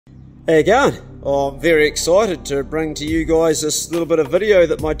How you going? Oh, I'm very excited to bring to you guys this little bit of video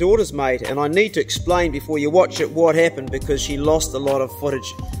that my daughter's made, and I need to explain before you watch it what happened because she lost a lot of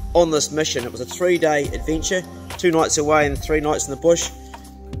footage on this mission. It was a 3-day adventure, 2 nights away and 3 nights in the bush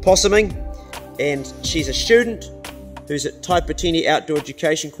possuming, and she's a student who's at Taipatini Outdoor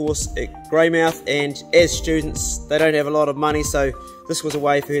Education course at Greymouth, and as students they don't have a lot of money, so this was a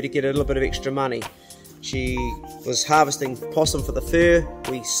way for her to get a little bit of extra money. She was harvesting possum for the fur.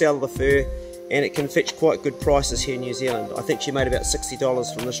 We sell the fur and it can fetch quite good prices here in New Zealand. I think she made about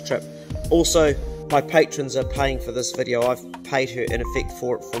 $60 from this trip. Also, my patrons are paying for this video. I've paid her in effect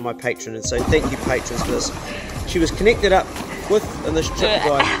for it from my patron, and so thank you patrons for this. She was connected up with, in this trip,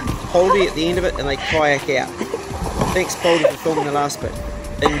 by Poldy at the end of it, and they kayak out. Thanks Poldy for filming the last bit.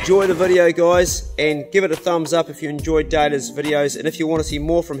 Enjoy the video guys, and give it a thumbs up if you enjoyed Dayla's videos, and if you want to see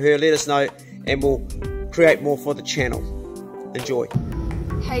more from her, let us know and we'll create more for the channel. Enjoy.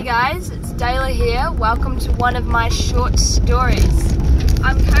 Hey guys, it's Dayla here. Welcome to one of my short stories.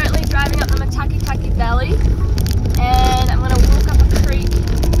 I'm currently driving up the Matakitaki Valley and I'm going to walk up a creek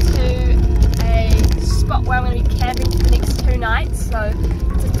to a spot where I'm going to be camping for the next 2 nights. So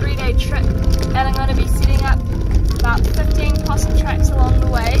it's a 3-day trip and I'm going to be setting up about 15 possum tracks along the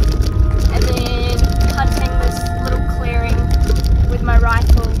way and then hunting this little clearing with my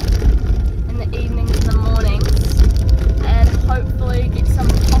rifle in the evenings and the mornings, and hopefully get some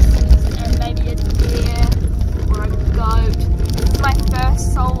possums and maybe a deer or a goat. This is my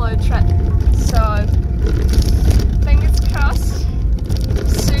first solo trip, so fingers crossed. I'm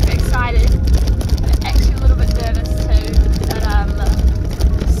super excited, but actually a little bit nervous too, but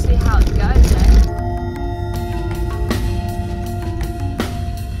see how it goes,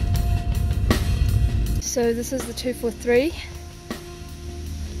 So this is the 243.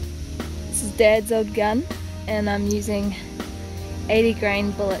 This is Dad's old gun, and I'm using 80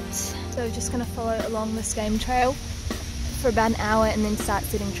 grain bullets. So I'm just going to follow along this game trail for about an hour and then start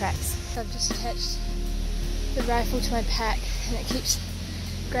setting traps. So I've just attached the rifle to my pack and it keeps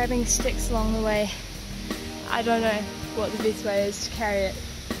grabbing sticks along the way. I don't know what the best way is to carry it.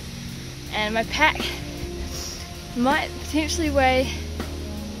 And my pack might potentially weigh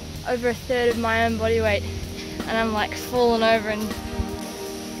over a third of my own body weight, and I'm like falling over and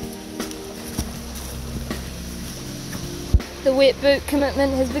the wet boot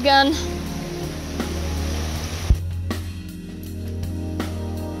commitment has begun.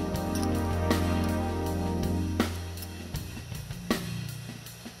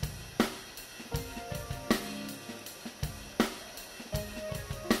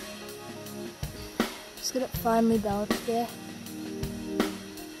 Just got it finely balanced there.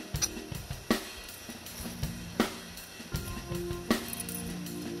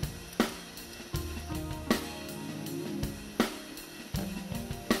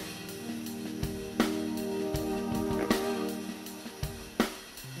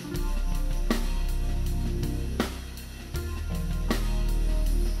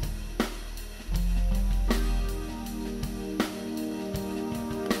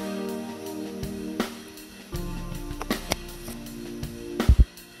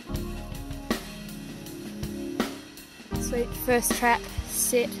 Sweet, first trap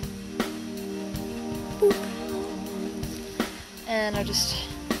set. Boop. And I'll just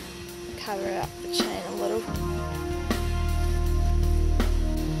cover up the chain a little.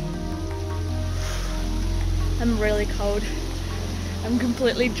 I'm really cold. I'm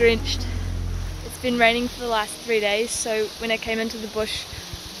completely drenched. It's been raining for the last 3 days, so when I came into the bush,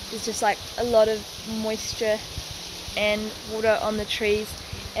 there's just like a lot of moisture and water on the trees,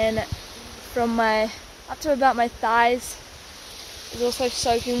 and from my up to about my thighs is also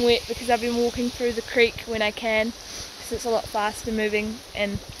soaking wet because I've been walking through the creek when I can, because it's a lot faster moving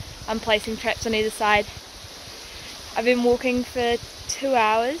and I'm placing traps on either side. I've been walking for 2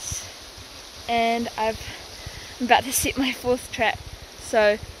 hours and I'm about to set my 4th trap,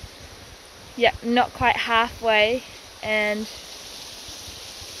 so yeah, not quite halfway and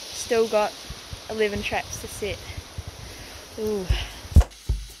still got 11 traps to set. Ooh.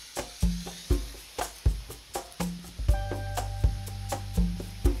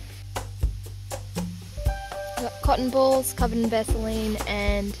 Got cotton balls covered in Vaseline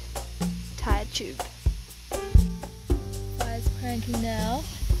and tire tube. Fire's cranking now.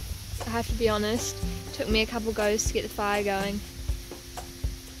 I have to be honest, it took me a couple goes to get the fire going.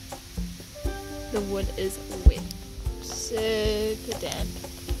 The wood is wet, super damp,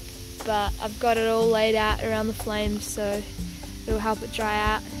 but I've got it all laid out around the flames so it'll help it dry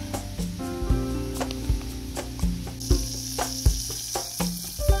out.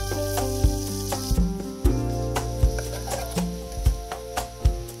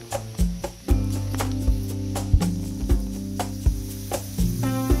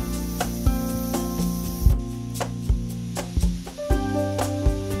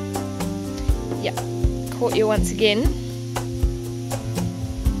 caught you once again.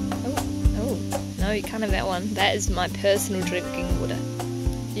 Oh, no, you can't have that one. That is my personal drinking water.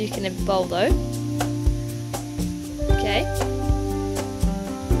 You can have a bowl though. Okay.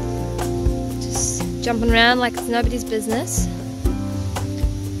 Just jumping around like it's nobody's business.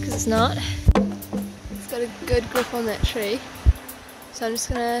 Because it's not. It's got a good grip on that tree. So I'm just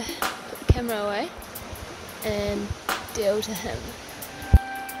gonna put the camera away and deal to him.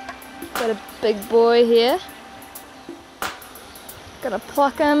 Got a big boy here. Gotta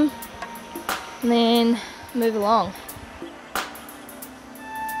pluck him and then move along.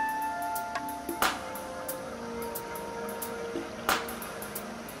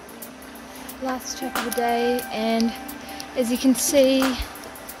 Last trap of the day, and as you can see,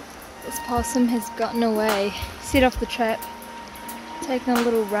 this possum has gotten away, set off the trap, taken a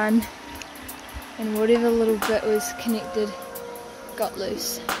little run, and whatever little bit was connected got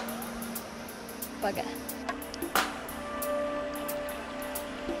loose. Bugger.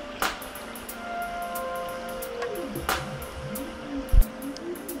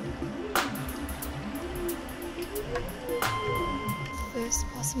 First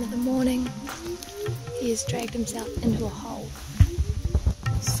possum of the morning. He has dragged himself into a hole.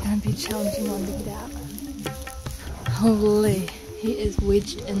 It's going to be a challenging one to get out. Holy, he is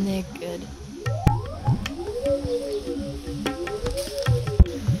wedged in there good.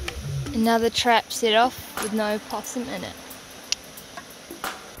 Another trap set off with no possum in it.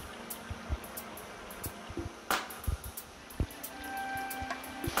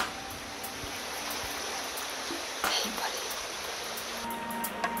 Hey buddy.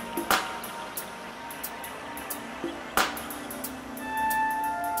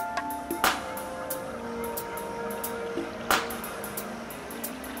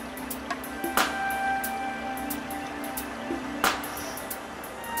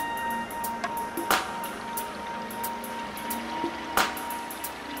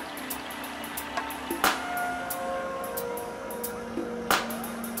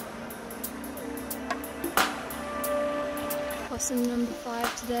 Possum number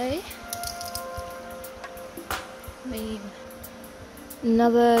 5 today.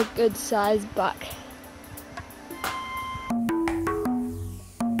 Another good sized buck.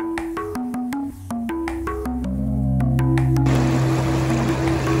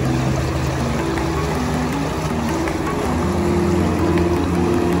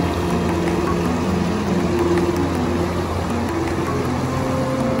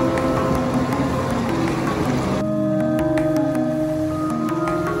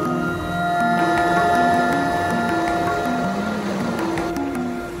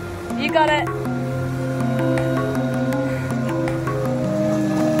 You got it.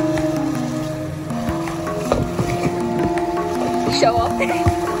 Show off.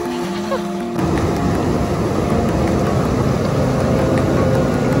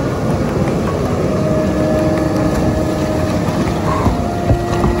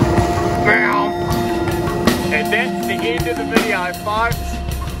 And that's the end of the video, folks.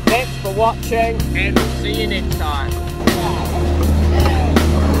 Thanks for watching, and we'll see you next time.